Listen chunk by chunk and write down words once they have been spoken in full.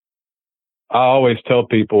I always tell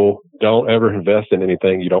people, don't ever invest in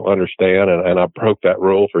anything you don't understand. And I broke that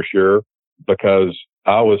rule for sure, because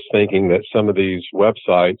I was thinking that some of these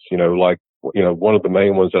websites, one of the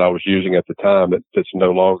main ones that I was using at the time that's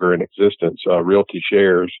no longer in existence, Realty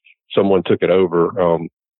Shares, someone took it over.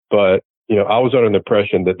 But I was under the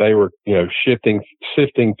impression that they were,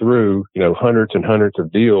 sifting through, hundreds and hundreds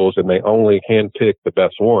of deals, and they only handpicked the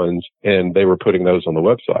best ones, and they were putting those on the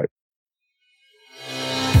website.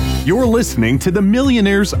 You're listening to the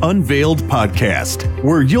Millionaires Unveiled podcast,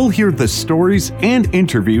 where you'll hear the stories and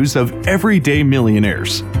interviews of everyday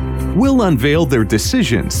millionaires. We'll unveil their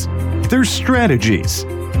decisions, their strategies,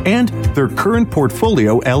 and their current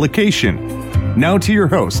portfolio allocation. Now to your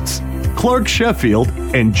hosts, Clark Sheffield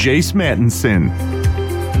and Jace Mattinson.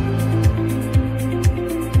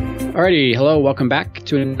 Alrighty, hello, welcome back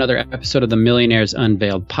to another episode of the Millionaires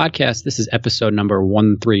Unveiled podcast. This is episode number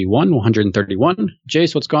 131.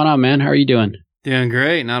 Jace, what's going on, man? How are you doing? Doing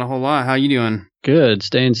great, not a whole lot. How you doing? Good,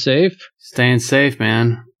 staying safe? Staying safe,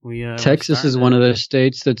 man. Texas is one of the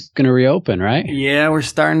states that's going to reopen, right? Yeah, we're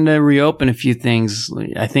starting to reopen a few things.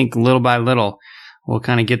 I think little by little, we'll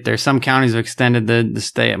kind of get there. Some counties have extended the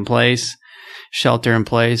stay in place, shelter in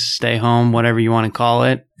place, stay home, whatever you want to call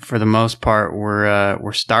it. For the most part,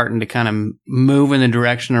 we're starting to kind of move in the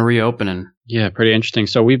direction of reopening. Yeah, pretty interesting.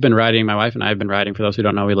 So we've been riding, my wife and I have been riding, for those who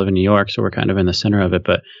don't know, we live in New York, so we're kind of in the center of it,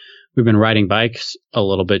 but we've been riding bikes a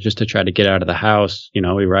little bit just to try to get out of the house.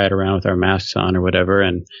 We ride around with our masks on or whatever.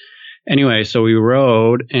 And anyway, so we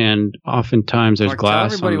rode, and oftentimes there's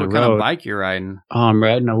glass on the road. Tell everybody what kind of bike you're riding. Oh, I'm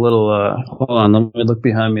riding a little, hold on, let me look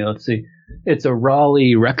behind me. Let's see. It's a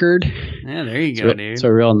Raleigh Record. Yeah, there you go, dude. It's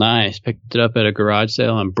a real nice. Picked it up at a garage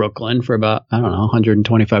sale in Brooklyn for about, I don't know,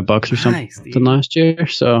 $125 or something last year.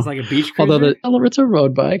 So it's like a beach cruiser? Although it's a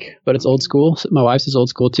road bike, but it's old school. My wife's is old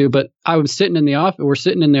school too. But I was sitting in the office. We're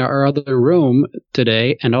sitting in our other room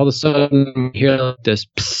today, and all of a sudden, I hear this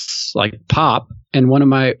psst, like pop, and one of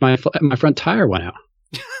my front tire went out.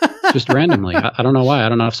 Just randomly. I don't know why. I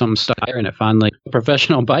don't know if something stuck in it. Finally, a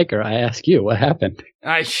professional biker, I ask you, what happened?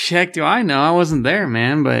 I checked. Do I know? I wasn't there,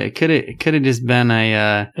 man. But it could have just been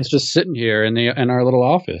a. It's just sitting here in our little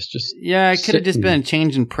office. It could have just been a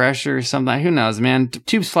change in pressure or something. Who knows, man?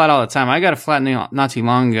 Tubes flat all the time. I got a flat not too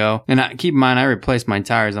long ago, and keep in mind, I replaced my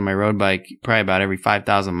tires on my road bike probably about every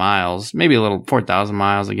 5,000 miles, maybe a little 4,000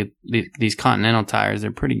 miles. I get these Continental tires;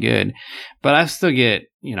 they're pretty good, but I still get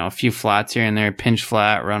a few flats here and there, pinch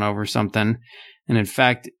flat, run over something. And in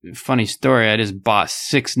fact, funny story, I just bought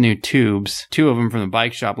 6 new tubes, 2 of them from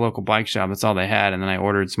the local bike shop. That's all they had. And then I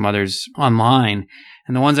ordered some others online.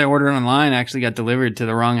 And the ones I ordered online actually got delivered to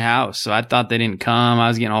the wrong house. So I thought they didn't come. I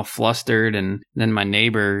was getting all flustered. And then my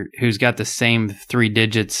neighbor, who's got the same 3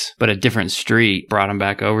 digits, but a different street, brought them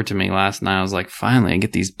back over to me last night. I was like, finally, I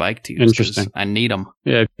get these bike tubes. Interesting. I need them.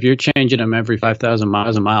 Yeah, if you're changing them every 5,000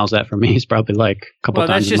 miles, that for me is probably like a couple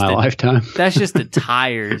times in my lifetime. That's just the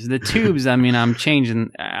tires. The tubes, I mean, I'll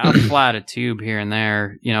flat a tube here and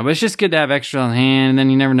there, but it's just good to have extra on hand. And then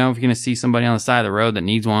you never know if you're going to see somebody on the side of the road that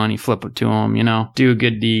needs one. You flip it to them, do a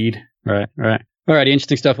good deed. Right. All right,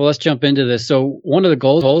 interesting stuff. Well, let's jump into this. So one of the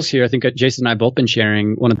goals here, I think Jason and I have both been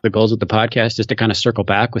sharing, one of the goals with the podcast is to kind of circle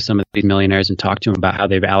back with some of these millionaires and talk to them about how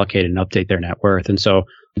they've allocated and update their net worth. And so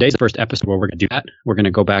today's the first episode where we're going to do that. We're going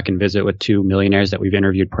to go back and visit with 2 millionaires that we've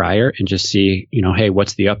interviewed prior and just see, hey,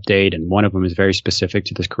 what's the update? And one of them is very specific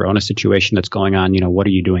to this Corona situation that's going on. What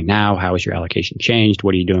are you doing now? How has your allocation changed?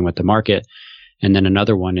 What are you doing with the market? And then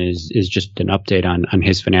another one is just an update on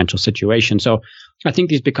his financial situation. So I think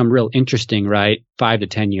these become real interesting, right? 5 to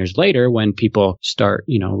 10 years later, when people start,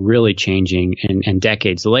 really changing, and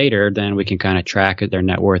decades later, then we can kind of track their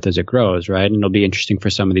net worth as it grows, right? And it'll be interesting for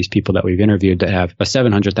some of these people that we've interviewed that have a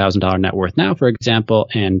 $700,000 net worth now, for example,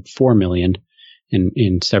 and $4 million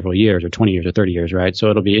in several years or 20 years or 30 years, right? So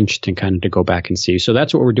it'll be interesting kind of to go back and see. So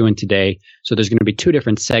that's what we're doing today. So there's going to be 2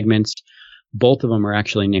 different segments. Both of them are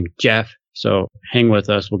actually named Jeff. So hang with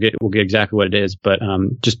us. We'll get exactly what it is. But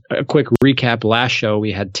just a quick recap. Last show,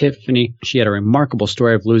 we had Tiffany. She had a remarkable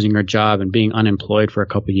story of losing her job and being unemployed for a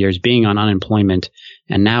couple of years, being on unemployment,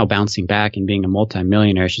 and now bouncing back and being a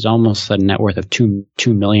multimillionaire. She's almost at a net worth of $2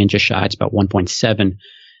 million, just shy. It's about 1.7.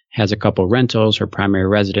 Has a couple of rentals, her primary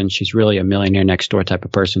residence. She's really a millionaire next door type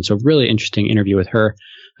of person. So really interesting interview with her.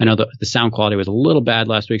 I know the sound quality was a little bad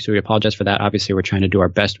last week, so we apologize for that. Obviously, we're trying to do our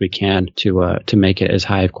best we can to make it as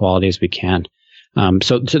high of quality as we can.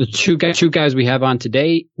 So the two guys we have on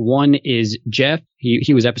today, one is Jeff.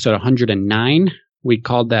 He was episode 109. We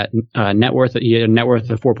called that net worth. He had a net worth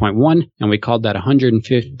of 4.1, and we called that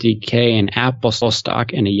 150K in Apple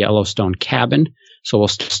stock and a Yellowstone cabin. So we'll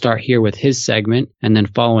start here with his segment, and then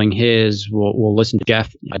following his, we'll listen to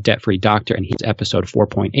Jeff, a debt-free doctor, and he's episode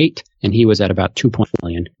 4.8, and he was at about 2.4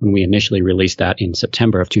 million when we initially released that in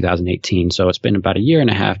September of 2018. So it's been about a year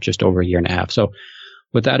and a half, just over a year and a half. So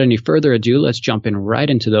without any further ado, let's jump in right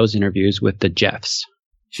into those interviews with the Jeffs.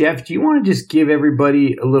 Jeff, do you want to just give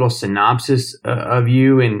everybody a little synopsis of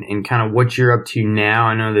you and kind of what you're up to now?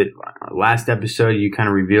 I know that last episode you kind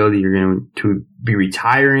of revealed that you're going to be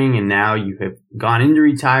retiring, and now you have gone into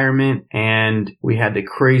retirement, and we had the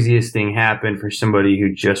craziest thing happen for somebody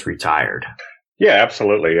who just retired. Yeah,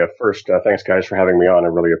 absolutely. First, thanks, guys, for having me on. I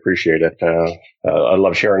really appreciate it. I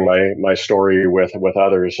love sharing my story with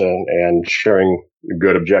others and sharing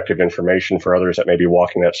good, objective information for others that may be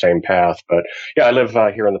walking that same path. But yeah, I live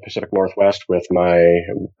here in the Pacific Northwest with my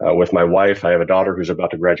wife. I have a daughter who's about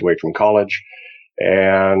to graduate from college,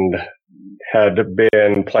 and had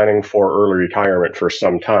been planning for early retirement for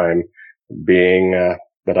some time, being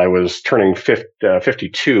that I was turning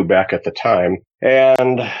 52 back at the time,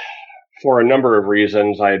 and for a number of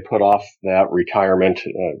reasons, I had put off that retirement.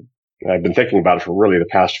 I've been thinking about it for really the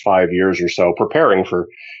past 5 years or so, preparing for,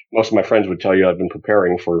 most of my friends would tell you I've been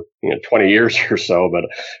preparing for 20 years or so, but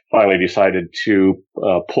finally decided to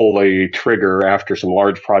pull the trigger after some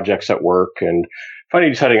large projects at work, and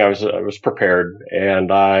finally deciding I was prepared,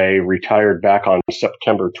 and I retired back on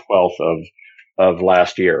September 12th of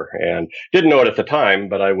last year, and didn't know it at the time,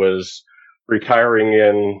 but I was retiring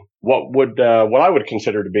in what I would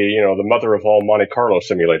consider to be, the mother of all Monte Carlo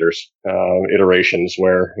simulators, iterations,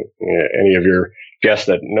 where any of your guests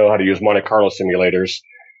that know how to use Monte Carlo simulators,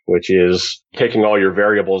 which is taking all your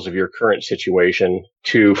variables of your current situation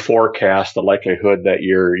to forecast the likelihood that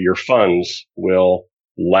your funds will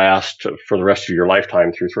last for the rest of your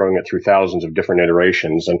lifetime through throwing it through thousands of different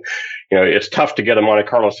iterations. And, it's tough to get a Monte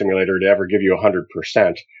Carlo simulator to ever give you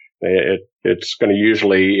 100%. It's going to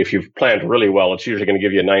usually, if you've planned really well, it's usually going to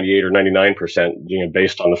give you a 98 or 99%,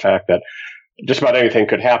 based on the fact that just about anything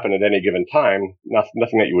could happen at any given time.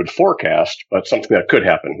 Nothing that you would forecast, but something that could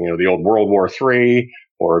happen. The old World War III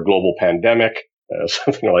or a global pandemic,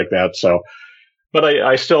 something like that. So, but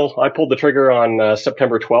I pulled the trigger on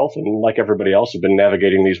September 12th, and like everybody else, have been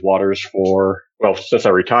navigating these waters since I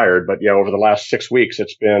retired. But yeah, over the last 6 weeks,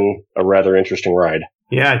 it's been a rather interesting ride.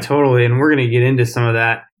 Yeah, totally. And we're going to get into some of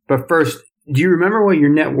that. But first, do you remember what your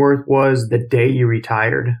net worth was the day you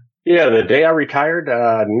retired? Yeah, the day I retired,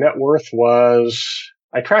 net worth was,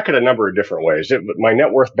 I track it a number of different ways. My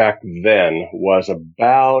net worth back then was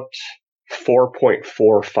about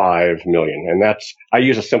 4.45 million. And I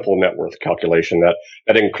use a simple net worth calculation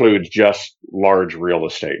that includes just large real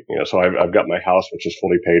estate. So I've got my house, which is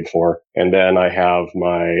fully paid for. And then I have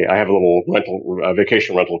a little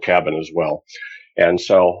vacation rental cabin as well. And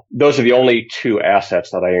so those are the only two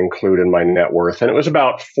assets that I include in my net worth. And it was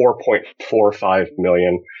about 4.45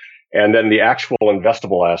 million. And then the actual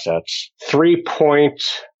investable assets,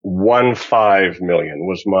 3.15 million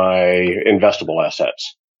was my investable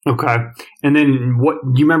assets. Okay. And then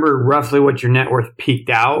do you remember roughly what your net worth peaked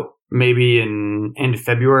out? Maybe in end of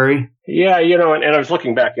February? Yeah, and I was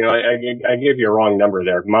looking back, I gave you a wrong number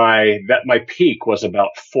there. My peak was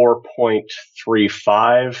about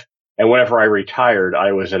 4.35. And whenever I retired,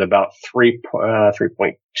 I was at about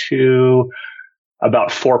 3.2, about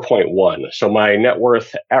 4.1. So my net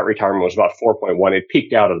worth at retirement was about 4.1. It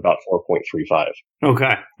peaked out at about 4.35.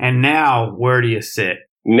 Okay. And now where do you sit?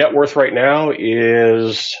 Net worth right now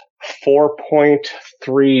is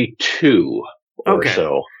 4.32 or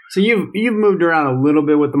so. So you've moved around a little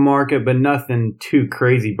bit with the market, but nothing too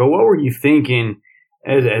crazy. But what were you thinking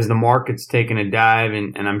as the market's taking a dive?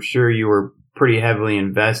 And I'm sure you were pretty heavily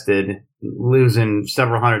invested, losing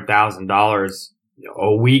several $100,000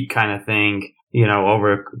 a week kind of thing,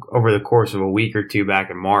 over the course of a week or two back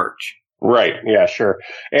in March. Right. Yeah, sure.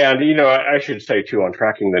 And, I should say too, on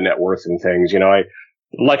tracking the net worth and things, I,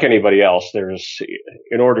 like anybody else,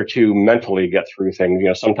 in order to mentally get through things,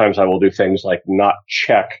 sometimes I will do things like not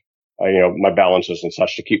check, my balances and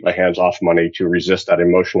such to keep my hands off money, to resist that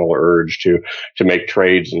emotional urge to make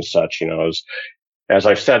trades and such, As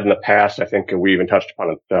I've said in the past, I think we even touched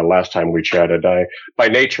upon it last time we chatted. By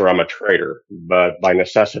nature, I'm a trader, but by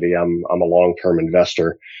necessity, I'm a long-term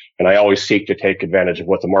investor, and I always seek to take advantage of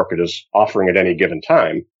what the market is offering at any given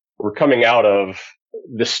time. We're coming out of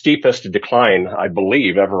the steepest decline, I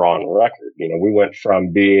believe, ever on record. We went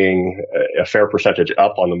from being a fair percentage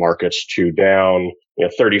up on the markets to down,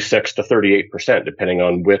 36 to 38%, depending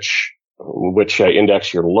on which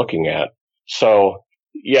index you're looking at. So,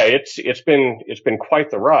 yeah, it's been quite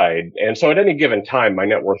the ride. And so at any given time, my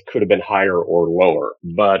net worth could have been higher or lower,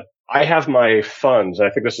 but I have my funds. I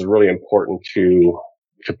think this is really important to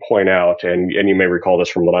point out, and you may recall this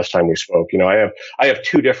from the last time we spoke. I have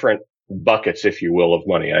two different buckets, if you will, of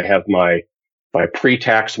money. I have my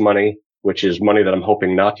pre-tax money, which is money that I'm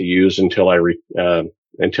hoping not to use until I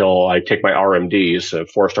take my RMDs,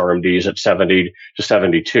 forced RMDs at 70 to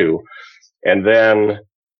 72. And then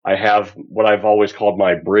I have what I've always called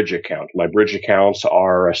my bridge account. My bridge accounts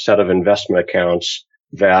are a set of investment accounts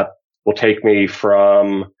that will take me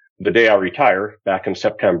from the day I retire back in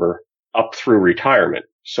September up through retirement.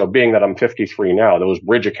 So being that I'm 53 now, those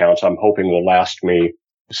bridge accounts I'm hoping will last me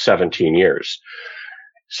 17 years.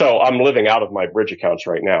 So I'm living out of my bridge accounts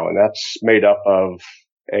right now, and that's made up of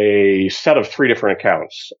a set of three different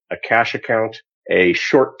accounts: a cash account, a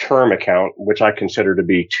short-term account, which I consider to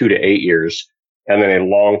be 2 to 8 years, and then a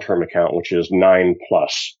long-term account, which is 9+.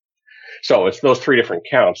 So it's those three different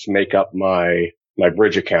accounts make up my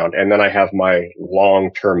bridge account, and then I have my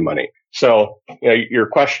long-term money. So, your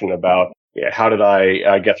question about how did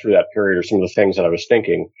I get through that period, or some of the things that I was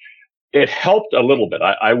thinking, it helped a little bit.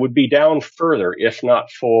 I would be down further if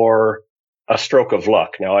not for a stroke of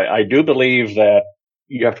luck. Now, I do believe that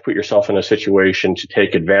you have to put yourself in a situation to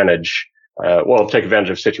take advantage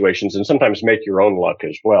of situations and sometimes make your own luck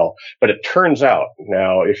as well. But it turns out,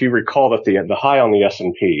 now, if you recall that the high on the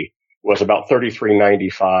S&P was about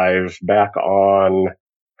 33.95 back on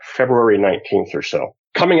February 19th or so.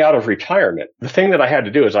 Coming out of retirement, the thing that I had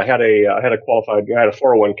to do is I had a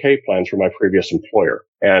 401k plan through my previous employer,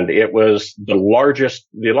 and it was the largest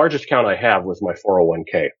account I have with my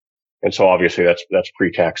 401k. And so obviously that's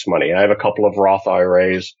pre-tax money. I have a couple of Roth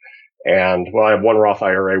IRAs, and I have one Roth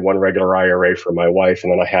IRA, one regular IRA for my wife,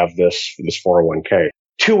 and then I have this 401k.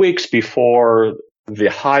 2 weeks before the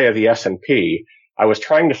high of the S&P, I was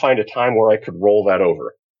trying to find a time where I could roll that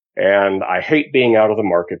over. And I hate being out of the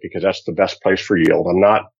market because that's the best place for yield. I'm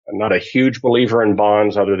not a huge believer in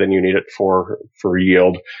bonds, other than you need it for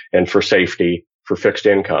yield and for safety, for fixed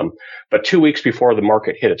income. But 2 weeks before the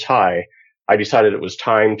market hit its high, I decided it was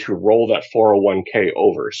time to roll that 401k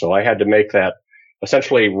over. So I had to make that,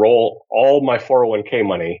 essentially roll all my 401k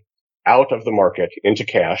money out of the market into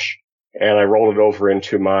cash, and I rolled it over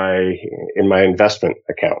into my investment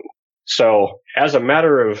account. So as a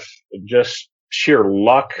matter of just sheer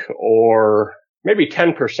luck, or maybe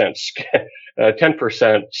 10%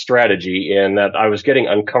 strategy, in that I was getting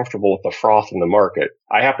uncomfortable with the froth in the market,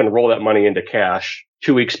 I happened to roll that money into cash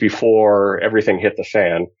 2 weeks before everything hit the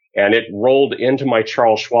fan, and it rolled into my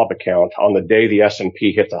Charles Schwab account on the day the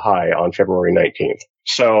S&P hit the high on February 19th.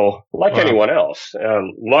 So, like anyone else,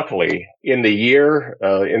 luckily, in the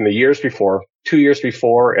years before, 2 years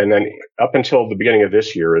before, and then up until the beginning of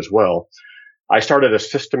this year as well, I started a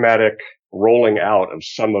systematic rolling out of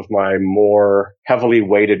some of my more heavily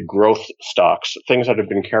weighted growth stocks, things that have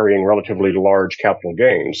been carrying relatively large capital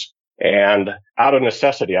gains. And out of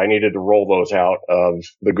necessity, I needed to roll those out of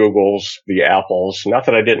the Googles, the Apples. Not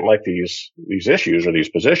that I didn't like these issues or these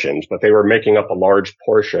positions, but they were making up a large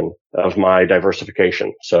portion of my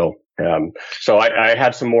diversification. So I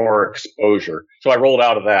had some more exposure. So I rolled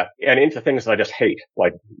out of that and into things that I just hate,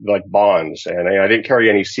 like bonds. And I didn't carry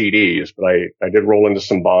any CDs, but I did roll into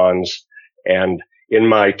some bonds. And in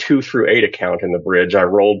my 2 through 8 account in the bridge, I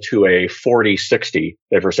rolled to a 40-60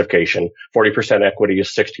 diversification, 40%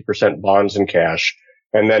 equities, 60% bonds and cash.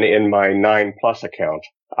 And then in my 9+ account,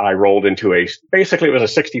 I rolled into basically it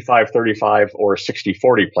was a 65-35 or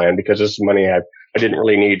 60-40 plan, because this is money I didn't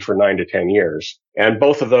really need for 9 to 10 years. And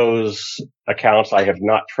both of those accounts I have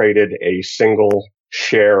not traded a single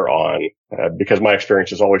share on, because my experience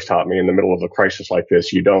has always taught me in the middle of a crisis like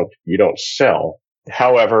this, you don't sell.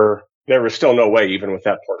 However, there was still no way, even with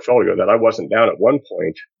that portfolio, that I wasn't down at one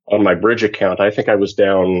point on my bridge account. I think I was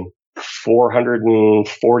down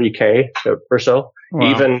 440K or so, wow,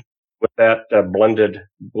 even with that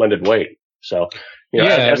blended weight. So,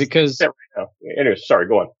 because right now. Anyway, sorry,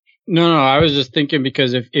 go on. No, I was just thinking,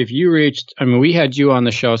 because if you reached, we had you on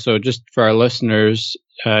the show. So just for our listeners,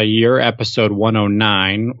 your episode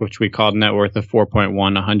 109, which we called Net Worth of 4.1,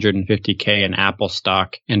 150K in Apple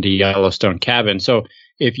stock and a Yellowstone cabin. So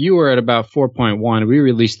if you were at about 4.1, we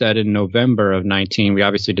released that in November of 19. We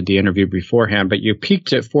obviously did the interview beforehand, but you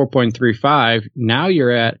peaked at 4.35. Now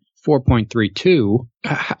you're at 4.32.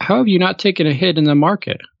 How have you not taken a hit in the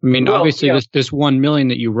market? Obviously this 1 million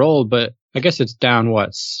that you rolled, but I guess it's down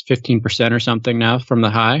 15% or something now from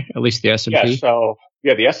the high, at least the S&P. Yeah, so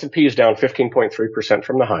the S&P is down 15.3%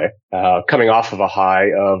 from the high, coming off of a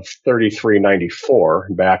high of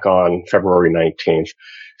 33.94 back on February 19th.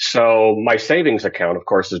 So my savings account, of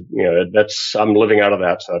course, is, I'm living out of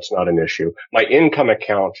that, so that's not an issue. My income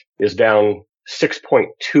account is down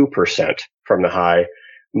 6.2% from the high.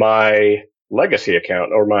 My legacy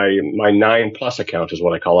account, or my 9+ account is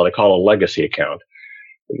what I call it. I call it a legacy account.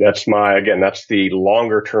 That's the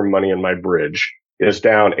longer term money in my bridge, is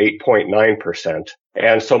down 8.9%.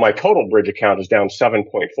 And so my total bridge account is down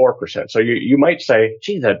 7.4%. So you might say,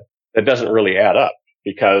 gee, that doesn't really add up,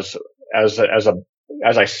 because as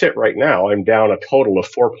I sit right now, I'm down a total of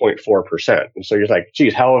 4.4%. And so you're like,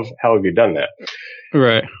 geez, how have you done that?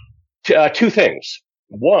 Right. Two things.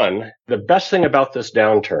 One, the best thing about this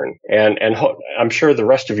downturn, and I'm sure the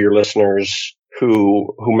rest of your listeners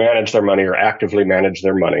who manage their money or actively manage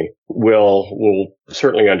their money will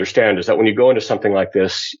certainly understand, is that when you go into something like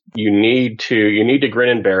this, you need to grin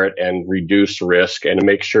and bear it and reduce risk and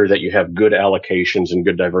make sure that you have good allocations and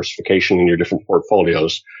good diversification in your different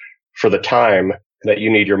portfolios for the time that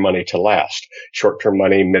you need your money to last. Short-term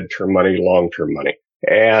money, mid-term money, long-term money.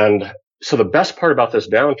 And so the best part about this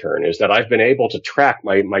downturn is that I've been able to track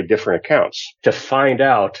my different accounts to find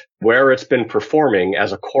out where it's been performing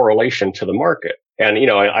as a correlation to the market. And,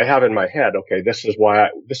 I have in my head, okay, this is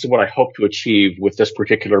what I hope to achieve with this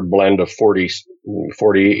particular blend of 40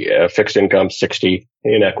 fixed income, 60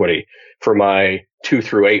 in equity for my 2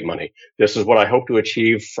 through 8 money. This is what I hope to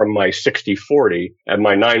achieve from my 60-40 and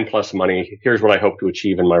my 9+ money. Here's what I hope to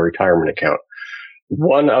achieve in my retirement account.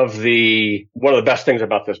 One of the best things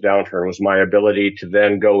about this downturn was my ability to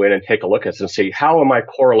then go in and take a look at this and see, how am I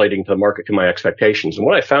correlating to the market to my expectations? And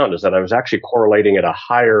what I found is that I was actually correlating at a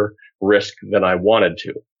higher risk than I wanted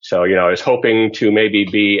to. So, I was hoping to maybe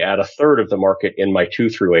be at a third of the market in my 2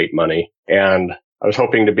 through 8 money. And I was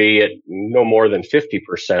hoping to be at no more than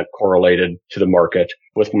 50% correlated to the market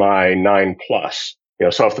with my 9+.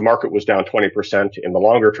 So if the market was down 20% in the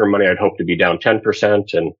longer term money, I'd hope to be down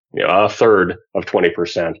 10% and, a third of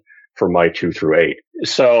 20% for my 2 through 8.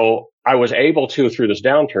 So I was able to, through this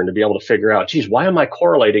downturn, to be able to figure out, geez, why am I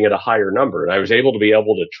correlating at a higher number? And I was able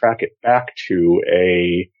to track it back to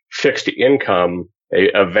a fixed income,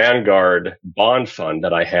 a Vanguard bond fund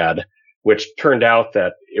that I had, which turned out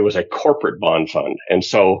that it was a corporate bond fund. And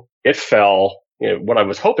so it fell, what I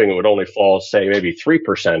was hoping it would only fall, say, maybe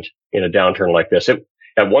 3% in a downturn like this.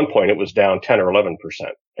 At one point, it was down 10 or 11%.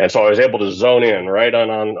 And so I was able to zone in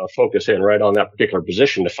focus in right on that particular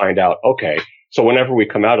position to find out, okay, so whenever we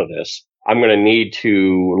come out of this, I'm going to need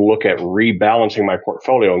to look at rebalancing my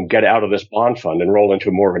portfolio and get out of this bond fund and roll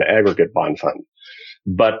into more of an aggregate bond fund.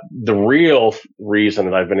 But the real reason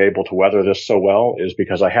that I've been able to weather this so well is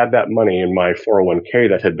because I had that money in my 401k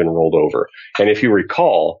that had been rolled over. And if you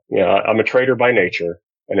recall, I'm a trader by nature,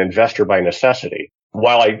 an investor by necessity.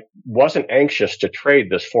 While I wasn't anxious to trade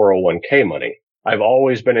this 401k money, I've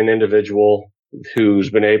always been an individual who's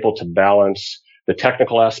been able to balance the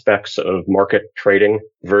technical aspects of market trading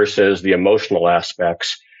versus the emotional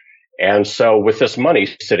aspects. And so with this money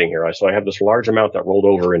sitting here, so I have this large amount that rolled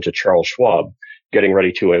over into Charles Schwab, getting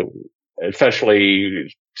ready to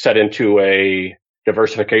essentially set into a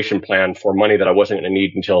diversification plan for money that I wasn't going to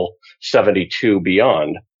need until 72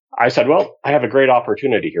 beyond. I said, well, I have a great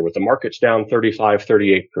opportunity here. With the markets down 35,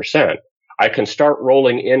 38%, I can start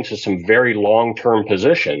rolling into some very long-term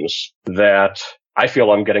positions that I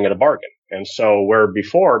feel I'm getting at a bargain. And so where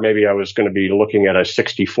before maybe I was going to be looking at a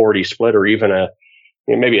 60-40 split or even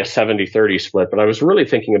maybe a 70-30 split, but I was really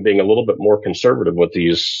thinking of being a little bit more conservative with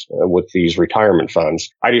these retirement funds.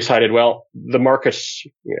 I decided, well, the markets,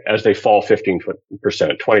 as they fall 15%,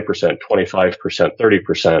 20%, 25%,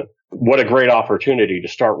 30%, what a great opportunity to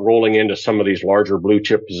start rolling into some of these larger blue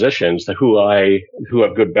chip positions who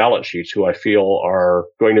have good balance sheets, who I feel are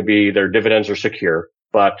going to be, their dividends are secure,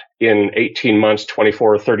 but in 18 months,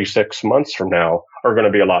 24, 36 months from now are going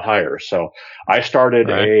to be a lot higher. So I started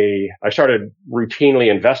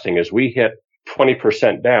routinely investing as we hit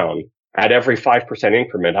 20% down. At every 5%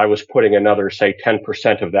 increment, I was putting another, say,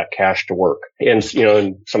 10% of that cash to work in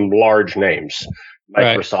some large names,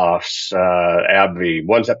 Microsoft's, AbbVie,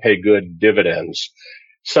 ones that pay good dividends.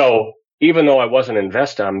 So even though I wasn't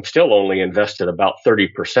invested, I'm still only invested about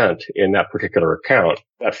 30% in that particular account.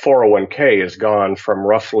 That 401k has gone from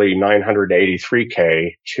roughly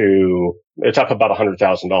 $983K to, it's up about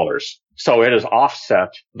 $100,000. So it has offset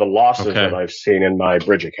the losses that I've seen in my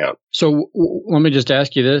bridge account. So let me just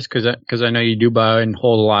ask you this, because I know you do buy and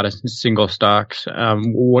hold a lot of single stocks.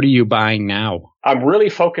 What are you buying now? I'm really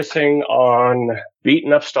focusing on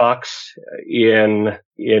beaten up stocks in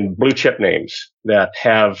blue chip names that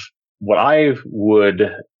have what I would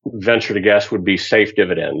venture to guess would be safe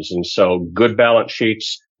dividends. And so good balance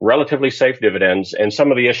sheets, relatively safe dividends. And some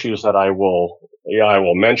of the issues that I will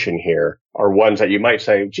mention here are ones that you might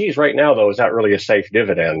say, geez, right now, though, is that really a safe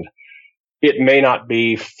dividend? It may not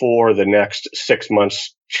be for the next 6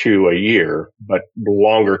 months to a year, but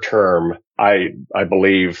longer term, I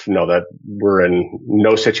believe, that we're in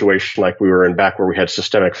no situation like we were in back where we had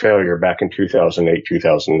systemic failure back in 2008,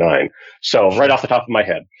 2009. So right off the top of my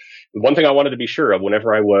head, one thing I wanted to be sure of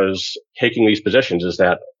whenever I was taking these positions is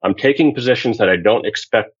that I'm taking positions that I don't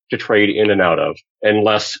expect to trade in and out of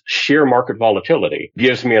unless sheer market volatility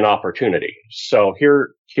gives me an opportunity. So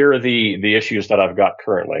here are the issues that I've got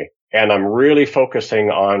currently. And I'm really focusing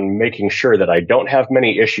on making sure that I don't have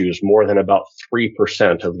many issues more than about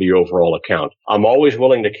 3% of the overall account. I'm always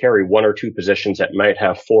willing to carry one or two positions that might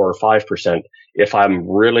have 4 or 5% if I'm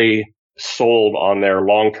really sold on their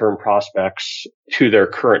long-term prospects to their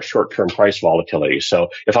current short-term price volatility. So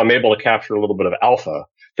if I'm able to capture a little bit of alpha,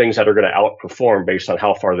 things that are going to outperform based on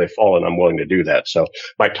how far they've fallen, I'm willing to do that. So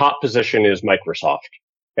my top position is Microsoft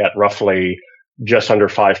at roughly just under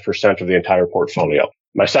 5% of the entire portfolio.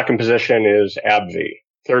 My second position is AbbVie.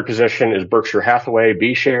 Third position is Berkshire Hathaway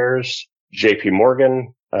B shares, JP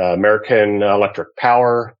Morgan, American Electric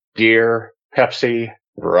Power, Deere, Pepsi,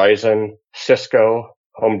 Verizon, Cisco,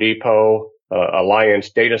 Home Depot,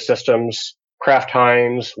 Alliance Data Systems, Kraft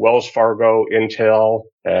Heinz, Wells Fargo, Intel,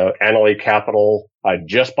 Annaly Capital. I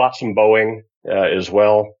just bought some Boeing as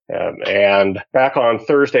well. And back on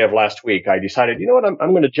Thursday of last week, I decided, you know what,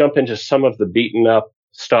 I'm going to jump into some of the beaten up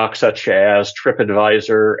stocks such as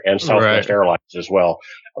TripAdvisor and Southwest Airlines as well.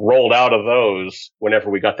 Rolled out of those whenever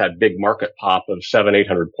we got that big market pop of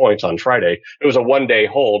 700-800 points on Friday. It was a one-day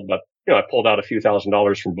hold, but I pulled out a few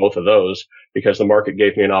 $1,000s from both of those because the market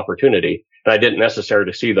gave me an opportunity. And I didn't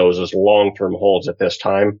necessarily see those as long-term holds at this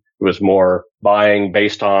time. It was more buying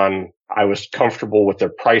based on I was comfortable with their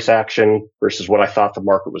price action versus what I thought the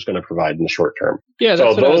market was going to provide in the short term. Yeah,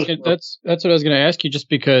 that's what I was going to ask you. Just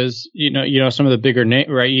because some of the bigger names,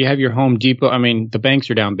 right? You have your Home Depot. I mean, the banks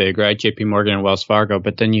are down big, right? JP Morgan and Wells Fargo.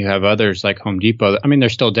 But then you have others like Home Depot. I mean, they're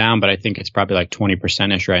still down, but I think it's probably like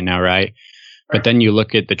 20%ish right now, right? But then you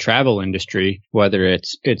look at the travel industry, whether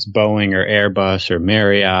it's Boeing or Airbus or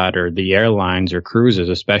Marriott or the airlines or cruises,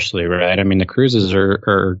 especially, right? I mean, the cruises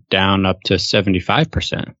are down up to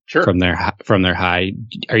 75% from their high.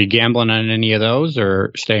 Are you gambling on any of those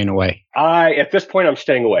or staying away? At this point, I'm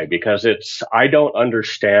staying away because I don't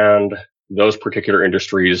understand those particular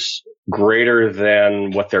industries greater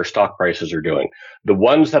than what their stock prices are doing. The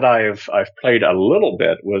ones that I've played a little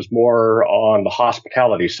bit was more on the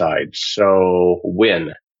hospitality side. So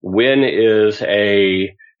Wynn is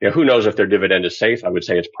who knows if their dividend is safe? I would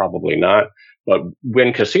say it's probably not. But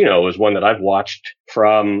Wynn Casino is one that I've watched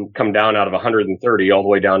come down out of 130 all the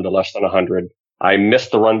way down to less than 100. I missed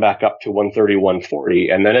the run back up to 130, 140,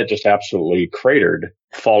 and then it just absolutely cratered,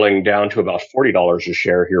 falling down to about $40 a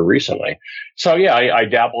share here recently. So yeah, I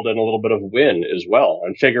dabbled in a little bit of Wynn as well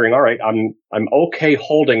and figuring, all right, I'm okay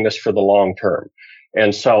holding this for the long term.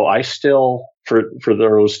 And so I still, for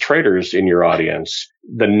those traders in your audience,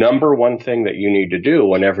 the number one thing that you need to do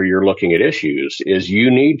whenever you're looking at issues is you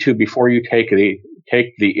need to, before you take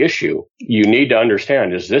the issue, you need to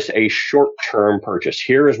understand, is this a short-term purchase?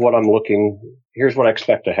 Here's what I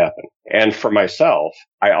expect to happen. And for myself,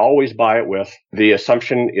 I always buy it with the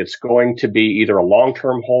assumption it's going to be either a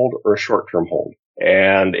long-term hold or a short-term hold.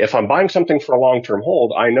 And if I'm buying something for a long-term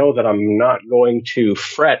hold, I know that I'm not going to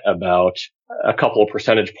fret about a couple of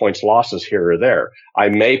percentage points losses here or there. I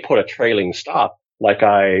may put a trailing stop like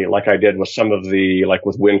I did with some of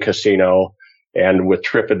with Wynn Casino and with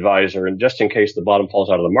TripAdvisor, and just in case the bottom falls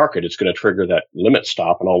out of the market, it's going to trigger that limit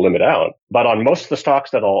stop and I'll limit out. But on most of the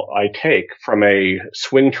stocks that I take from a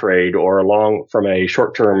swing trade or from a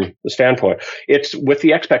short-term standpoint, it's with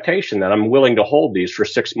the expectation that I'm willing to hold these for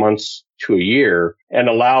 6 months to a year and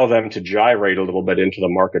allow them to gyrate a little bit into the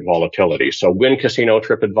market volatility. So Wynn Casino,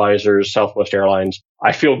 TripAdvisor, Southwest Airlines,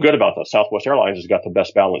 I feel good about those. Southwest Airlines has got the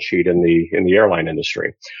best balance sheet in the airline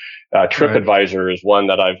industry. TripAdvisor is one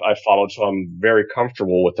that I've followed, so I'm very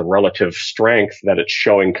comfortable with the relative strength that it's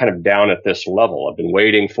showing kind of down at this level. I've been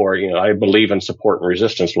waiting for, I believe in support and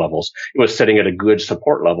resistance levels. It was sitting at a good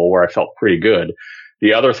support level where I felt pretty good.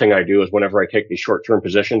 The other thing I do is whenever I take these short-term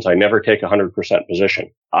positions, I never take a 100% position.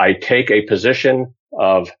 I take a position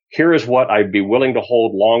of here is what I'd be willing to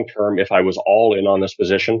hold long-term if I was all in on this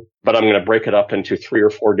position, but I'm going to break it up into 3 or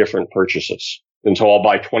 4 different purchases. And so I'll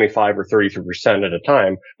buy 25 or 33% at a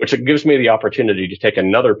time, which it gives me the opportunity to take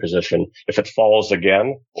another position if it falls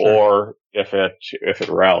again or if it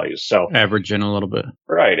rallies. So average in a little bit.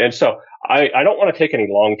 Right. And so I don't want to take any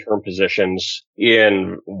long-term positions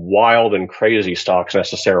in wild and crazy stocks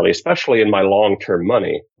necessarily, especially in my long-term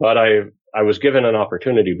money. But I was given an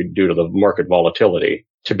opportunity due to the market volatility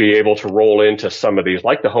to be able to roll into some of these,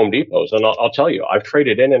 like the Home Depots. And I'll tell you, I've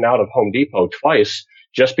traded in and out of Home Depot twice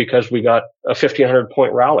just because we got a 1,500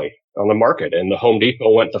 point rally on the market. And the Home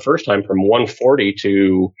Depot went the first time from 140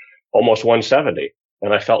 to almost 170.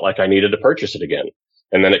 And I felt like I needed to purchase it again.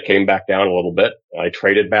 And then it came back down a little bit. I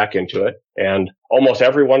traded back into it. And almost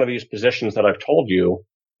every one of these positions that I've told you,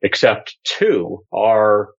 except two,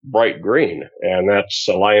 are bright green. And that's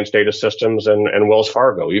Alliance Data Systems and Wells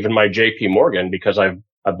Fargo. Even my JP Morgan, because I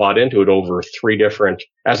bought into it over three different,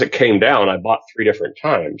 as it came down, I bought three different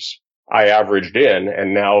times. I averaged in,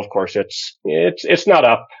 and now, of course, it's not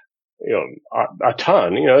up, a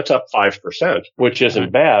ton. It's up 5%, which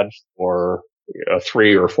isn't bad for a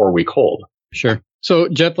 3 or 4 week hold. Sure. So,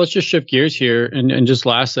 Jeff, let's just shift gears here. And just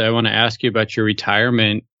lastly, I want to ask you about your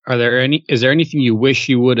retirement. Is there anything you wish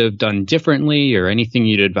you would have done differently, or anything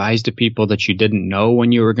you'd advise to people that you didn't know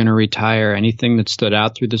when you were going to retire? Anything that stood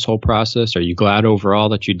out through this whole process? Are you glad overall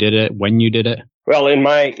that you did it when you did it? Well, in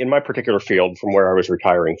my particular field, from where I was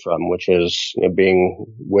retiring from, which is being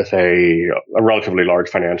with a relatively large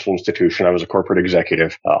financial institution, I was a corporate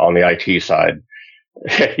executive on the IT side.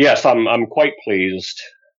 Yes, I'm quite pleased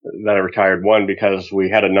that I retired. One, because we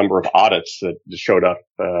had a number of audits that showed up.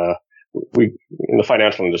 In the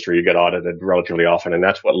financial industry, you get audited relatively often, and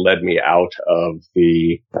that's what led me out of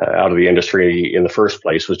the industry in the first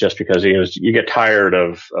place. Was just because you get tired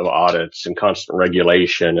of audits and constant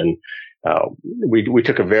regulation, and we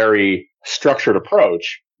took a very structured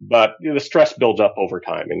approach. But the stress builds up over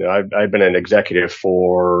time. I've been an executive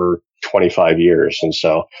for 25 years, and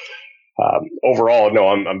so. Overall, no,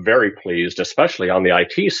 I'm very pleased, especially on the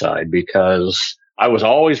IT side, because I was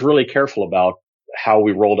always really careful about how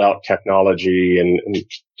we rolled out technology and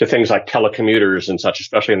to things like telecommuters and such,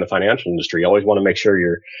 especially in the financial industry. You always want to make sure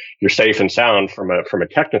you're safe and sound from a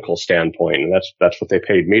technical standpoint, and that's what they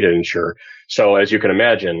paid me to ensure. So as you can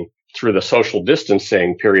imagine, through the social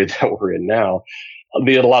distancing period that we're in now,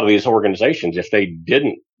 a lot of these organizations, if they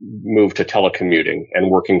didn't move to telecommuting and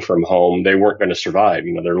working from home, they weren't going to survive.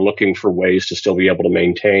 They're looking for ways to still be able to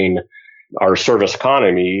maintain our service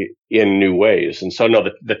economy in new ways. And so, no,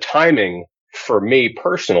 the timing for me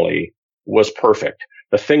personally was perfect.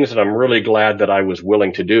 The things that I'm really glad that I was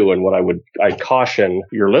willing to do, and what I'd caution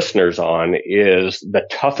your listeners on, is the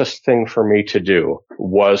toughest thing for me to do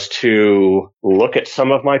was to look at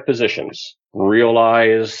some of my positions,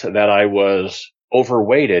 realize that I was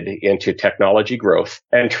overweighted into technology growth,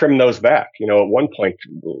 and trim those back. At one point,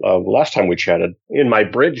 last time we chatted, in my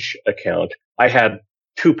bridge account, I had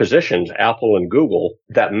two positions, Apple and Google,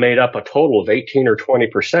 that made up a total of 18 or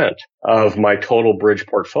 20% of my total bridge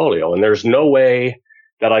portfolio. And there's no way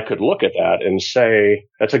that I could look at that and say,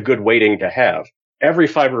 that's a good weighting to have. Every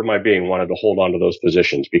fiber of my being wanted to hold on to those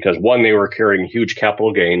positions because, one, they were carrying huge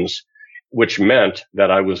capital gains, which meant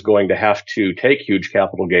that I was going to have to take huge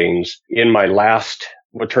capital gains in my last,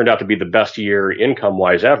 what turned out to be the best year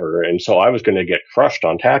income-wise ever. And so I was going to get crushed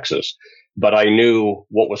on taxes. But I knew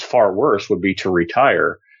what was far worse would be to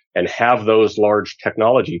retire and have those large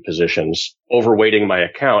technology positions overweighting my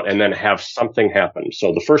account and then have something happen.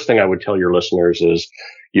 So the first thing I would tell your listeners is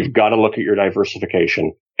you've got to look at your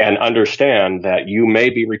diversification and understand that you may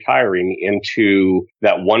be retiring into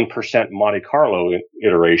that 1% Monte Carlo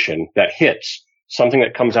iteration that hits, something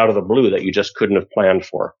that comes out of the blue that you just couldn't have planned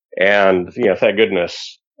for. And, thank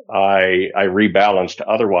goodness I rebalanced.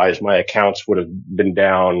 Otherwise, my accounts would have been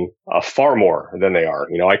down far more than they are.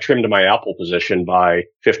 I trimmed my Apple position by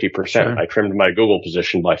 50%. Sure. I trimmed my Google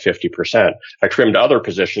position by 50%. I trimmed other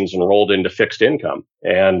positions and rolled into fixed income.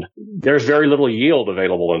 And there's very little yield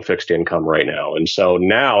available in fixed income right now. And so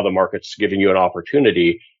now the market's giving you an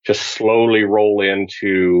opportunity to slowly roll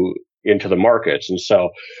into the markets. And so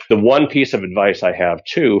the one piece of advice I have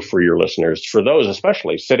too for your listeners, for those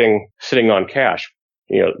especially sitting on cash,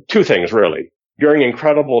 two things really. During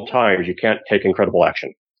incredible times, you can't take incredible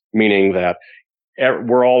action, meaning that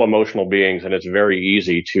we're all emotional beings, and it's very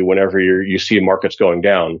easy to, whenever you see markets going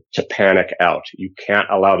down, to panic out. You can't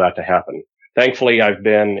allow that to happen. Thankfully, I've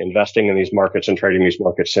been investing in these markets and trading these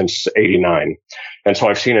markets since '89. And so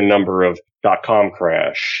I've seen a number of .com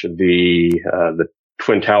crash, the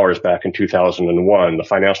Twin Towers back in 2001, the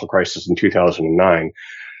financial crisis in 2009.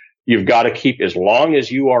 You've got to keep, as long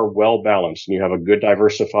as you are well balanced and you have a good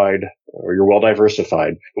diversified, or you're well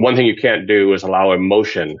diversified, one thing you can't do is allow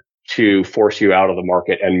emotion to force you out of the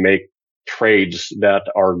market and make trades that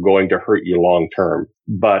are going to hurt you long term.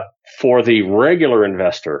 But for the regular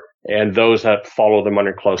investor and those that follow the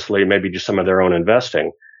money closely, maybe do some of their own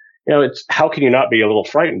investing, it's how can you not be a little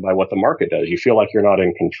frightened by what the market does? You feel like you're not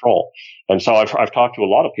in control. And so I've talked to a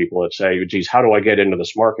lot of people that say, geez, how do I get into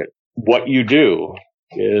this market? What you do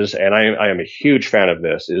is, and I am a huge fan of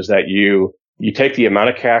this, is that you take the amount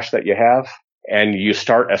of cash that you have and you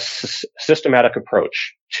start a systematic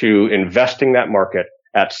approach to investing that market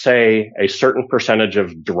at, say, a certain percentage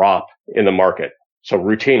of drop in the market. So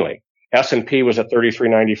routinely, S&P was at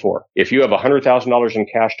 33.94. If you have $100,000 in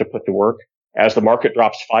cash to put to work, as the market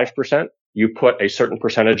drops 5%, you put a certain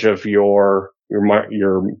percentage of your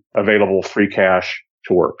available free cash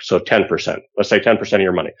to work. So 10%. Let's say 10% of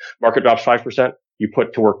your money. Market drops 5%, you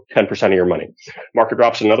put to work 10% of your money. Market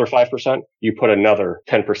drops another 5%, you put another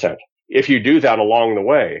 10%. If you do that along the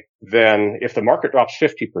way, then if the market drops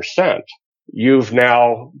 50%, you've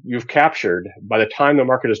captured, by the time the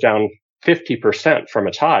market is down 50% from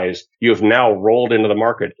its highs, you've now rolled into the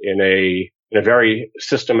market in a very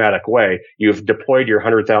systematic way. You've deployed your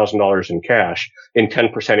 $100,000 in cash in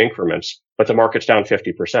 10% increments, but the market's down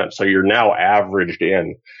 50%. So you're now averaged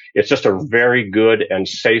in. It's just a very good and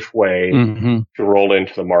safe way to roll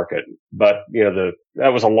into the market. But,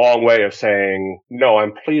 that was a long way of saying, no,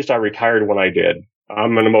 I'm pleased I retired when I did.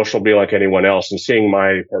 I'm an emotional being like anyone else, and seeing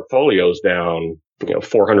my portfolios down,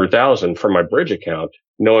 400,000 from my bridge account,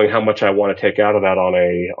 knowing how much I want to take out of that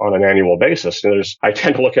on an annual basis. And I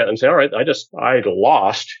tend to look at it and say, all right, I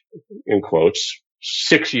lost, in quotes,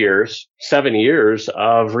 7 years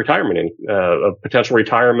of retirement, of potential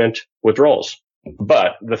retirement withdrawals.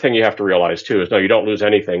 But the thing you have to realize too is, no, you don't lose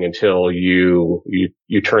anything until you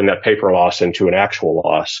turn that paper loss into an actual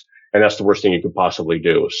loss. And that's the worst thing you could possibly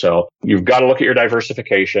do. So you've got to look at your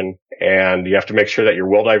diversification, and you have to make sure that you're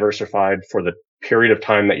well diversified for the period of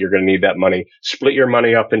time that you're going to need that money. Split your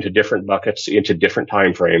money up into different buckets, into different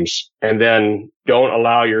time frames, and then don't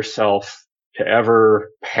allow yourself to ever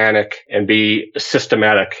panic, and be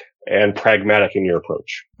systematic and pragmatic in your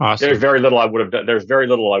approach. Awesome. There's very little I would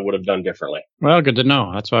have done differently. Well, good to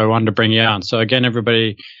know. That's why I wanted to bring you on. So again,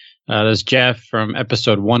 everybody, there's Jeff from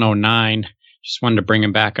episode 109. Just wanted to bring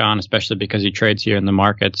him back on, especially because he trades here in the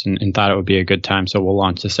markets, and thought it would be a good time. So we'll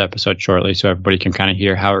launch this episode shortly so everybody can kind of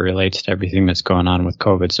hear how it relates to everything that's going on with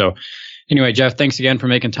COVID. So anyway, Jeff, thanks again for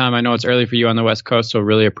making time. I know it's early for you on the West Coast, so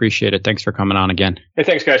really appreciate it. Thanks for coming on again. Hey,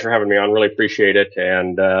 thanks guys for having me on. Really appreciate it.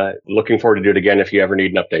 And looking forward to do it again if you ever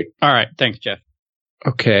need an update. All right. Thanks, Jeff.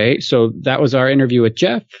 Okay, so that was our interview with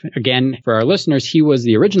Jeff. Again, for our listeners,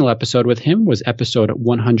 the original episode with him was episode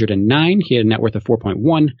 109. He had a net worth of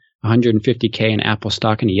 4.1, 150K in Apple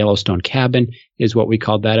stock and a Yellowstone cabin is what we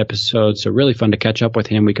called that episode. So really fun to catch up with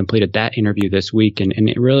him. We completed that interview this week, and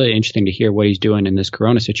really interesting to hear what he's doing in this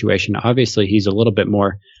Corona situation. Obviously, he's a little bit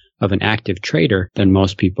more of an active trader than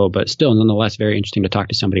most people, but still nonetheless very interesting to talk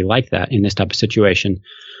to somebody like that in this type of situation.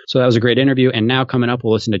 So that was a great interview. And now coming up,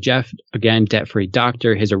 we'll listen to Jeff, again, Debt-Free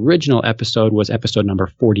Doctor. His original episode was episode number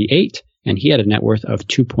 48, and he had a net worth of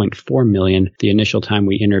 $2.4 million the initial time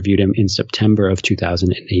we interviewed him in September of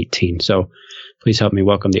 2018. So please help me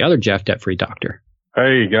welcome the other Jeff, Debt-Free Doctor.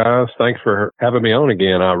 Hey, guys. Thanks for having me on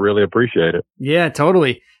again. I really appreciate it. Yeah,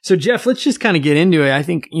 totally. So, Jeff, let's just kind of get into it. I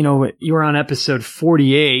think, you were on episode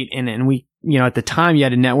 48, and we, at the time you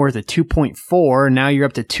had a net worth of 2.4, and now you're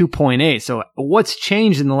up to 2.8. So what's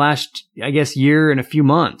changed in the last, I guess, year and a few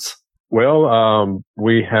months? Well,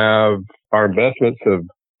 we have our investments of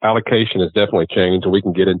allocation has definitely changed, and we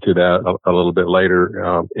can get into that a little bit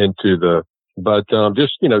later, but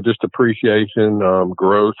just appreciation,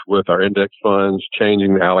 growth with our index funds,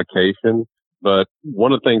 changing the allocation. But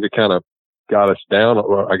one of the things that kind of got us down,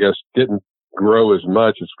 or I guess didn't grow as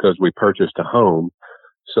much, is because we purchased a home.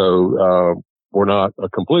 So, we're not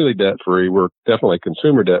completely debt free. We're definitely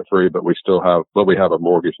consumer debt free, but we have a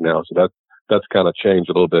mortgage now. So that's kind of changed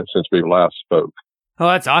a little bit since we last spoke. Oh,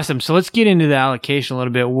 that's awesome. So let's get into the allocation a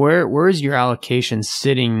little bit. Where is your allocation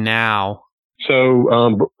sitting now?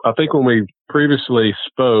 So, I think when we previously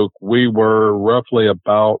spoke, we were roughly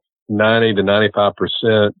about 90 to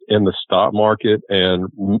 95% in the stock market, and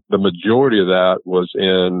the majority of that was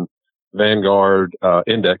in Vanguard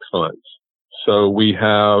index funds. So we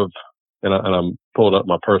have, and I'm pulling up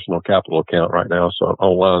my personal capital account right now, so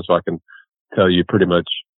online, so I can tell you pretty much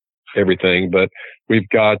everything. But we've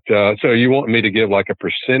got, so you want me to give like a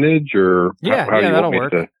percentage, or how do you that'll want me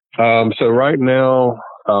work. to? So right now,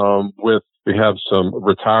 we have some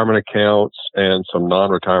retirement accounts and some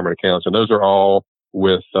non-retirement accounts, and those are all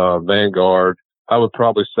with Vanguard. I would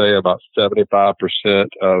probably say about 75%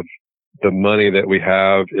 of the money that we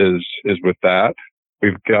have is with that.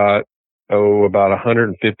 We've got about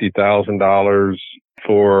 $150,000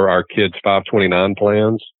 for our kids' 529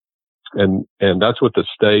 plans, and that's with the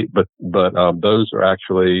state. But those are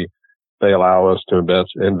actually they allow us to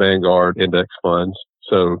invest in Vanguard index funds.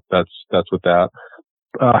 So that's with that.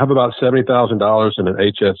 I have about $70,000 in an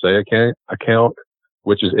HSA account,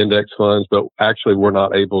 which is index funds, but actually we're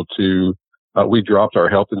not able to, we dropped our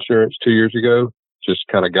health insurance 2 years ago, just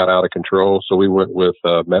kind of got out of control. So we went with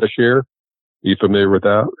MediShare. Are you familiar with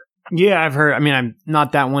that? Yeah, I've heard. I mean, I'm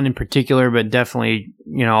not that one in particular, but definitely,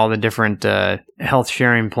 all the different health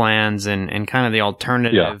sharing plans and kind of the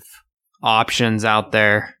alternative options out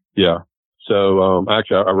there. Yeah. So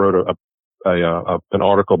actually, I wrote an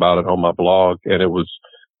article about it on my blog, and it was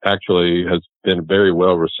actually has been very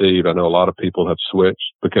well received. I know a lot of people have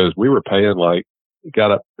switched because we were paying it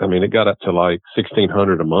got up to like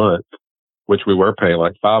 $1,600 a month, which we were paying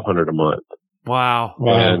like $500 a month. Wow.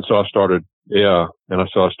 And so I started, I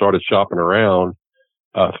started shopping around,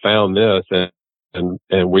 found this and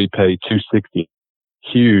we pay $260.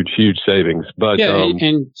 Huge savings. But,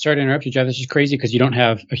 and sorry to interrupt you, Jeff. This is crazy because you don't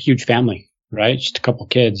have a huge family, right? Just a couple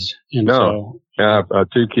kids. And no, I have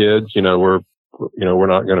 2 kids. We're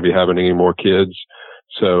not going to be having any more kids.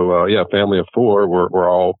 So, family of 4, we're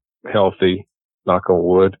all healthy, knock on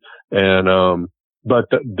wood. And, but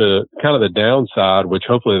the kind of the downside, which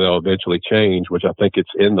hopefully they'll eventually change, which I think it's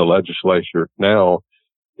in the legislature now,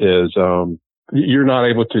 is, you're not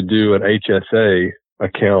able to do an HSA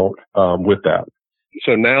account, with that.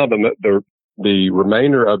 So now the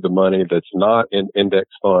remainder of the money that's not in index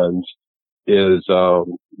funds is,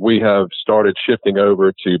 we have started shifting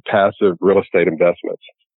over to passive real estate investments.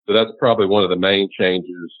 So that's probably one of the main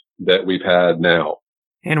changes that we've had now.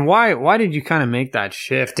 And why did you kind of make that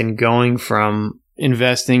shift in going from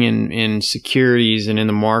investing in securities and in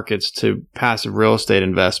the markets to passive real estate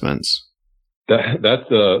investments? That's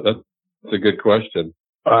a good question.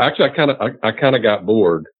 Actually, I kind of got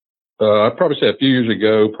bored. I'd probably say a few years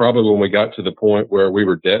ago, probably when we got to the point where we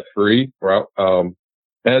were debt free.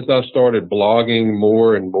 As I started blogging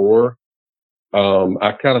more and more,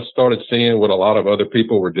 I kind of started seeing what a lot of other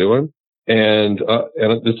people were doing. And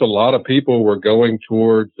just a lot of people were going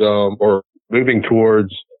towards, or moving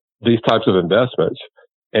towards these types of investments.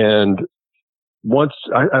 And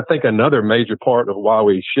I think another major part of why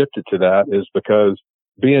we shifted to that is because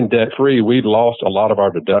being debt free, we'd lost a lot of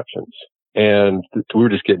our deductions and we were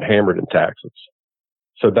just getting hammered in taxes.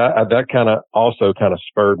 So that kind of also kind of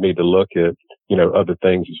spurred me to look at, other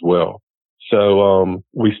things as well. So,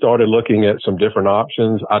 we started looking at some different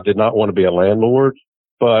options. I did not want to be a landlord,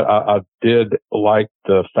 but I did like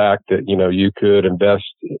the fact that, you could invest,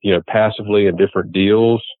 passively in different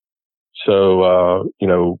deals. So,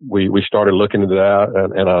 we started looking into that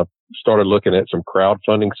and I started looking at some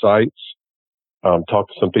crowdfunding sites,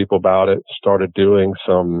 talked to some people about it, started doing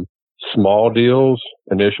some small deals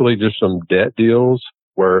initially, just some debt deals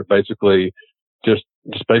where basically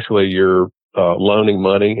you're loaning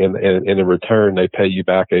money and in return, they pay you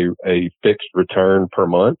back a fixed return per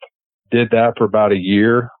month. Did that for about a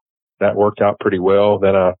year. That worked out pretty well.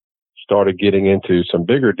 Then I started getting into some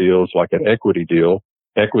bigger deals, like an equity deals,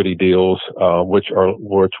 which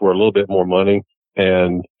were a little bit more money.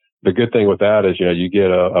 And the good thing with that is, you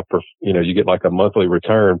get like a monthly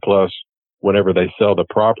return plus whenever they sell the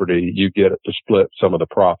property, you get to split some of the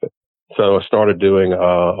profit. So I started doing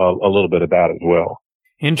a little bit of that as well.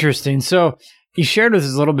 Interesting. So you shared with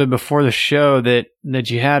us a little bit before the show that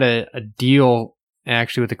you had a deal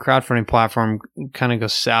actually with the crowdfunding platform kind of go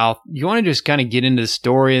south. You want to just kind of get into the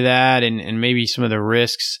story of that and maybe some of the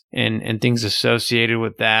risks and things associated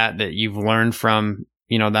with that you've learned from,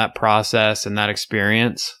 that process and that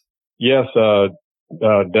experience? Yes,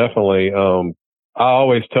 definitely. I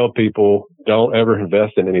always tell people don't ever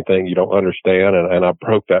invest in anything you don't understand. And I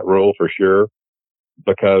broke that rule for sure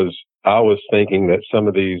because I was thinking that some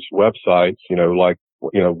of these websites,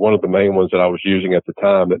 one of the main ones that I was using at the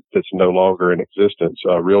time that's no longer in existence,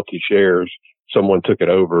 Realty Shares, someone took it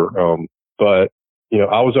over. But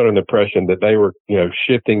I was under the impression that they were,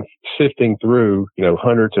 sifting through,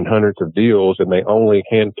 hundreds and hundreds of deals and they only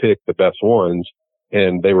handpicked the best ones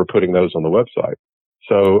and they were putting those on the website.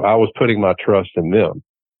 So I was putting my trust in them.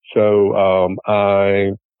 So,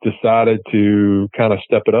 I decided to kind of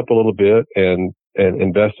step it up a little bit and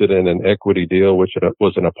invested in an equity deal, which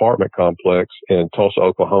was an apartment complex in Tulsa,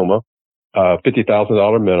 Oklahoma,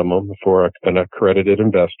 $50,000 minimum for an accredited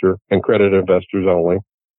investor and accredited investors only.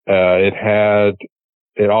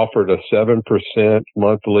 It offered a 7%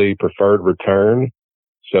 monthly preferred return.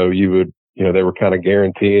 So they were kind of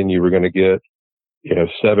guaranteeing you were going to get,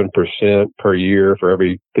 7% per year for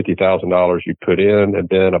every $50,000 you put in, and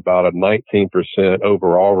then about a 19%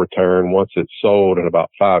 overall return once it's sold in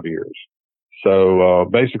about 5 years. So,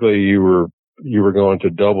 basically you were going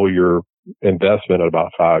to double your investment in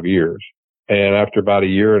about 5 years. And after about a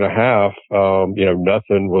year and a half,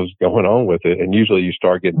 nothing was going on with it. And usually you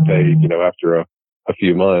start getting paid, after a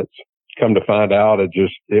few months. Come to find out, I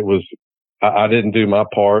didn't do my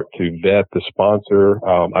part to vet the sponsor.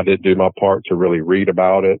 I didn't do my part to really read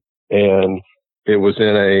about it. And it was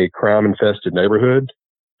in a crime infested neighborhood.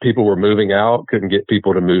 People were moving out, couldn't get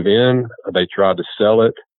people to move in. They tried to sell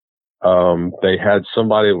it. They had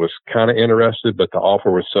somebody that was kind of interested, but the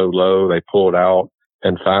offer was so low, they pulled out.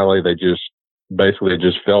 And finally, they just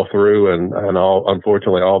fell through. And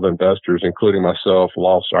unfortunately, all the investors, including myself,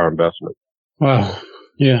 lost our investment. Wow.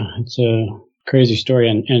 Yeah, it's a crazy story.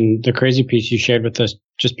 And the crazy piece you shared with us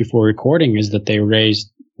just before recording is that they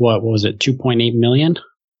raised, what was it, 2.8 million?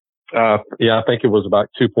 I think it was about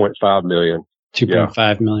 2.5 million.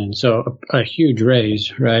 2.5 million. So a huge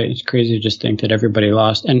raise, right? It's crazy to just think that everybody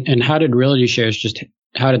lost. And how did Realty Shares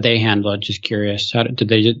how did they handle it? Just curious.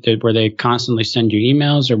 Were they constantly send you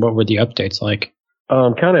emails, or what were the updates like?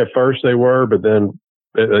 Kind of at first they were, but then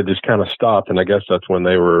they just kind of stopped. And I guess that's when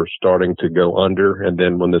they were starting to go under. And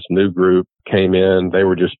then when this new group came in, they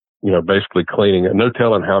were just, basically cleaning it. No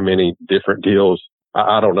telling how many different deals.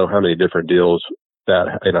 I don't know how many different deals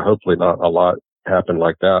that, hopefully not a lot happened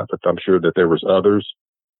like that, but I'm sure that there was others.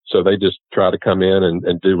 So they just try to come in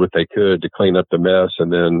and do what they could to clean up the mess,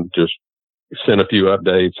 and then just send a few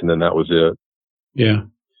updates, and then that was it. Yeah.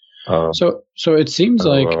 So it seems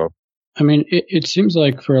it seems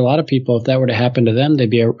like for a lot of people, if that were to happen to them, they'd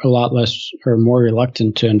be a lot less or more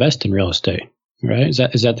reluctant to invest in real estate, right? Is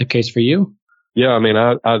that the case for you? Yeah. I mean,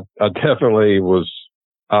 I definitely was,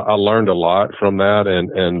 I learned a lot from that.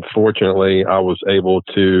 And fortunately I was able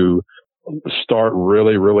to start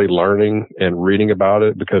really, really learning and reading about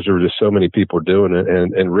it, because there were just so many people doing it.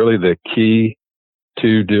 And really the key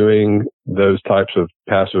to doing those types of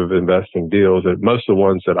passive investing deals, that most of the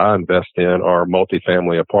ones that I invest in are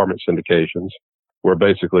multifamily apartment syndications, where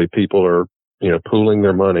basically people are, pooling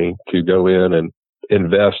their money to go in and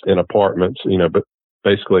invest in apartments, but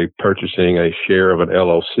basically purchasing a share of an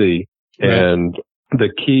LLC. Right. And the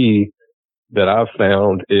key that I've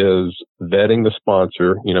found is vetting the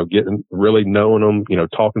sponsor, getting, really knowing them,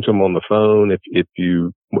 talking to them on the phone. If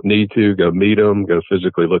you need to, go meet them, go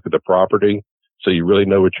physically look at the property, so you really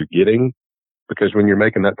know what you're getting. Because when you're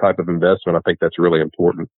making that type of investment, I think that's really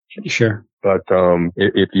important. Sure. But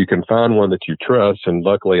if you can find one that you trust, and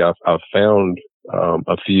luckily I've found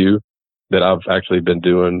a few that I've actually been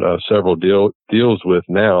doing several deals with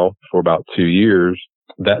now for about 2 years,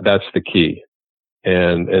 that's the key.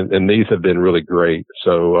 And these have been really great.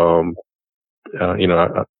 So,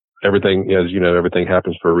 everything, as everything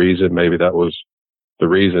happens for a reason. Maybe that was the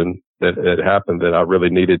reason that it happened, that I really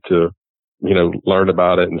needed to, learn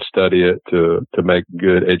about it and study it to make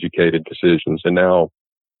good, educated decisions. And now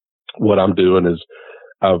what I'm doing is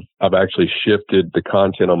I've actually shifted the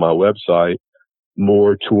content on my website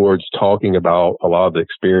more towards talking about a lot of the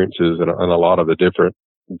experiences and a lot of the different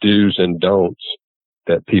do's and don'ts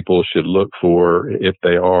that people should look for if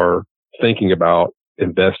they are thinking about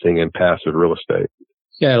investing in passive real estate.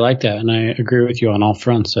 Yeah, I like that. And I agree with you on all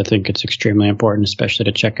fronts. I think it's extremely important, especially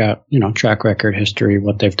to check out, track record, history,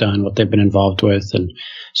 what they've done, what they've been involved with. And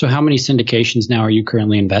so how many syndications now are you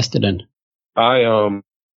currently invested in? I'm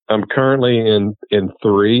currently in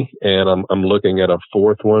 3, and I'm looking at a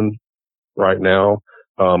 4th one right now.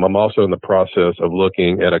 I'm also in the process of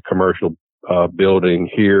looking at a commercial building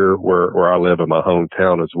here where I live in my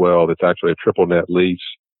hometown as well. That's actually a triple net lease.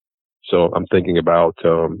 So I'm thinking about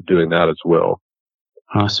doing that as well.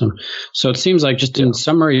 Awesome. So it seems like, just in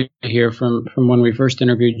summary here, from when we first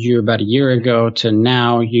interviewed you about a year ago to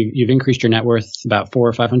now, you've increased your net worth about $400,000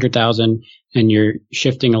 or $500,000, and you're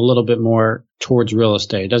shifting a little bit more towards real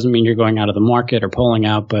estate. It doesn't mean you're going out of the market or pulling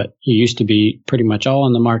out, but you used to be pretty much all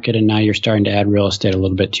in the market, and now you're starting to add real estate a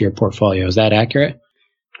little bit to your portfolio. Is that accurate?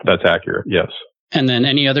 That's accurate. Yes. And then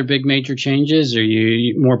any other big major changes? Are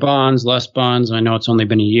you more bonds, less bonds? I know it's only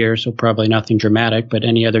been a year, so probably nothing dramatic, but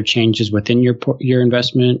any other changes within your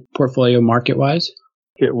investment portfolio market-wise?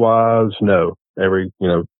 Market-wise, no.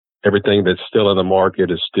 Everything that's still in the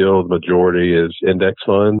market is still, the majority is index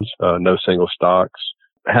funds, no single stocks.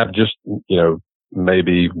 I have just,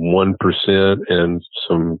 maybe 1% in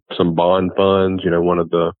some bond funds, one of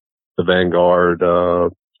the Vanguard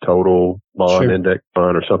total bond index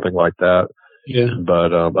fund or something like that. Yeah.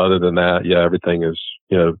 But other than that, everything is,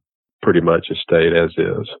 pretty much a stayed as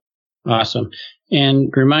is. Awesome.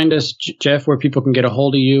 And remind us, Jeff, where people can get a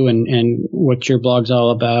hold of you and what your blog's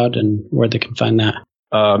all about and where they can find that.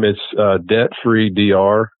 It's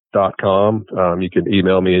debtfreedr.com. You can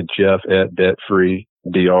email me at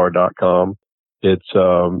jeff@debtfreedr.com.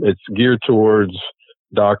 It's geared towards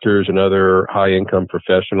doctors and other high income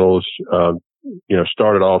professionals.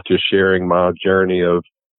 Started off just sharing my journey of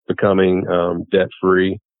becoming debt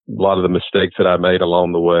free, a lot of the mistakes that I made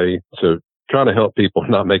along the way. So trying to help people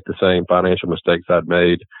not make the same financial mistakes I'd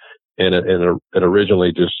made. And it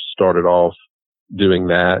originally just started off doing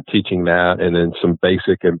that, teaching that, and then some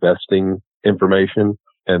basic investing information.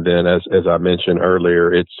 And then as I mentioned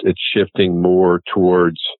earlier, it's shifting more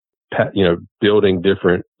towards, building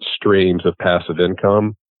different streams of passive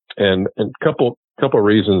income. And a couple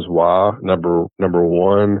reasons why. Number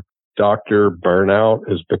one, doctor burnout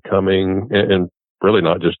is becoming, and really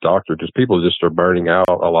not just doctor, just people just are burning out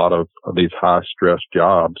a lot of these high stress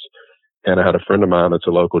jobs. And I had a friend of mine that's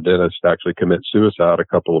a local dentist actually commit suicide a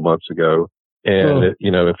couple of months ago. And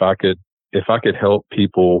if I could help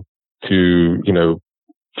people to,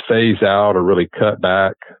 phase out or really cut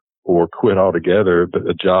back or quit altogether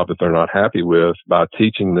a job that they're not happy with by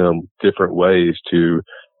teaching them different ways to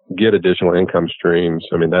get additional income streams.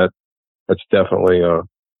 I mean, that's definitely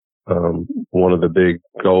one of the big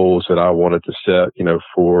goals that I wanted to set,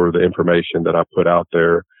 for the information that I put out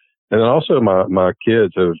there. And then also my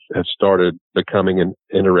kids have started becoming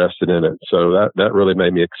interested in it. So that really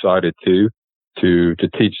made me excited too, to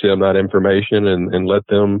teach them that information and let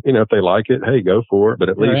them, if they like it, hey, go for it. But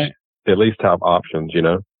at least have options,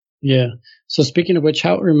 Yeah. So speaking of which,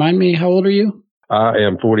 remind me, how old are you? I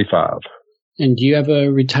am 45. And do you have a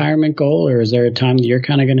retirement goal, or is there a time that you're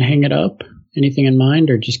kind of going to hang it up? Anything in mind,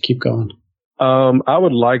 or just keep going? I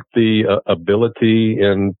would like the ability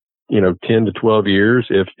in 10 to 12 years,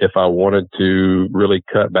 if I wanted to really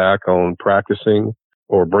cut back on practicing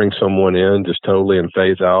or bring someone in just totally and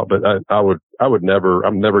phase out. But I'm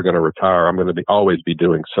never going to retire. I'm going to always be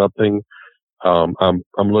doing something. I'm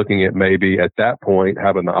looking at maybe at that point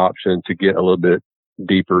having the option to get a little bit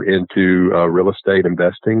deeper into real estate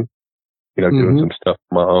investing, doing some stuff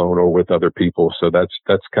on my own or with other people. So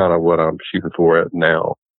that's kind of what I'm shooting for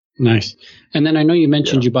now. Nice. And then I know you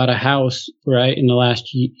mentioned you bought a house, right, in the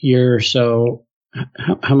last year or so.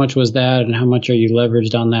 How much was that, and how much are you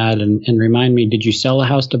leveraged on that? And remind me, did you sell a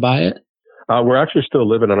house to buy it? We're actually still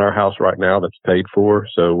living in our house right now that's paid for.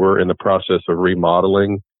 So we're in the process of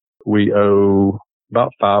remodeling. We owe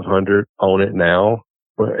about $500 on it now.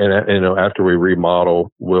 And after we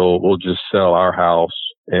remodel, we'll just sell our house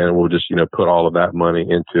and we'll just, put all of that money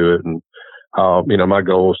into it. And my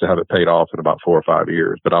goal is to have it paid off in about 4 or 5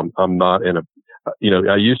 years, but I'm not in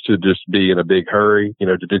I used to just be in a big hurry,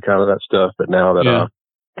 to do kind of that stuff. But now that I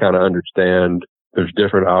kind of understand there's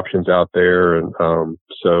different options out there. And,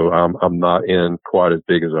 so I'm not in quite as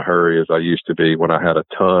big as a hurry as I used to be when I had a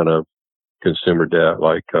ton of consumer debt,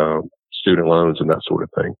 like, student loans and that sort of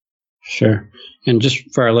thing. Sure. And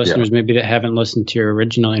just for our listeners, maybe that haven't listened to your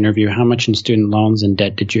original interview, how much in student loans and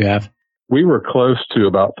debt did you have? We were close to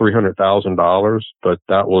about $300,000, but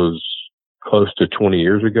that was close to 20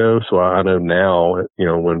 years ago. So I know now,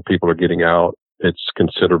 when people are getting out, it's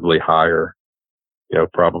considerably higher.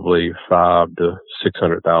 Probably $500,000 to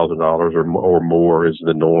 $600,000 or more is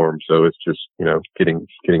the norm. So it's just, getting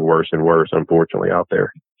worse and worse, unfortunately, out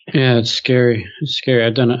there. Yeah, it's scary. It's scary.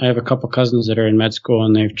 I have a couple cousins that are in med school,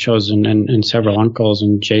 and they've chosen, and several uncles,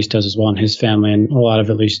 and Jace does as well in his family, and a lot of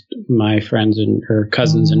at least my friends or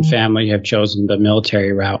cousins and family have chosen the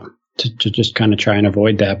military route to just kind of try and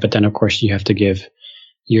avoid that. But then, of course, you have to give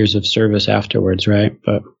years of service afterwards, right?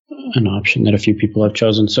 But an option that a few people have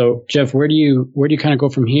chosen. So, Jeff, where do you kind of go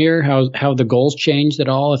from here? How have the goals changed at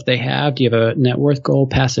all, if they have? Do you have a net worth goal,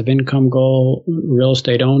 passive income goal, real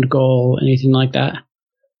estate owned goal, anything like that?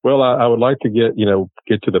 Well, I would like to get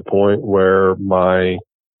to the point where my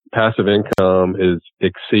passive income is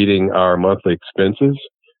exceeding our monthly expenses.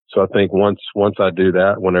 So I think once I do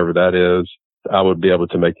that, whenever that is, I would be able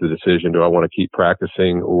to make the decision, do I want to keep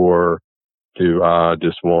practicing, or do I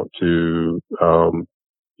just want to,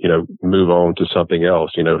 move on to something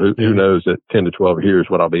else? Who knows at 10 to 12 years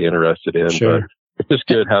what I'll be interested in. Sure. But it's just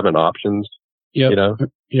good having options. Yeah.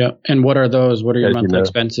 And what are those? What are your monthly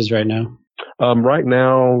expenses right now? Right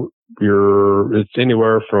now, it's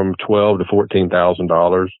anywhere from $12,000 to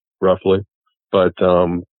 $14,000 roughly. But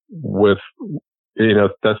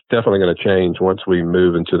that's definitely going to change once we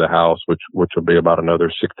move into the house, which will be about another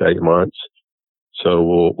 6 to 8 months. So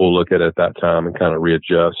we'll look at it at that time and kind of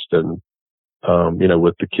readjust. And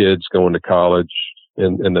with the kids going to college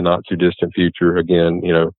in the not too distant future, again,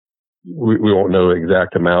 we won't know the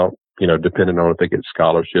exact amount, depending on if they get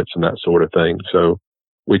scholarships and that sort of thing. So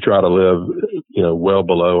we try to live, well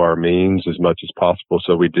below our means as much as possible.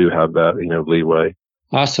 So we do have that, leeway.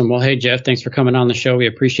 Awesome. Well, hey, Jeff, thanks for coming on the show. We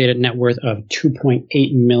appreciate it. Net worth of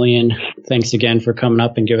 $2.8 million. Thanks again for coming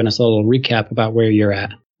up and giving us a little recap about where you're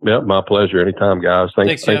at. Yep, my pleasure. Anytime, guys.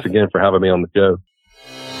 Thanks again for having me on the show.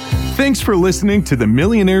 Thanks for listening to the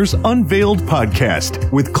Millionaires Unveiled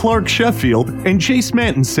podcast with Clark Sheffield and Chase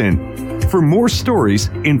Mattinson. For more stories,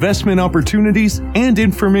 investment opportunities, and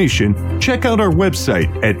information, check out our website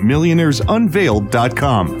at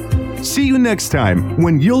millionairesunveiled.com. See you next time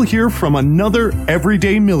when you'll hear from another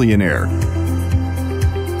everyday millionaire.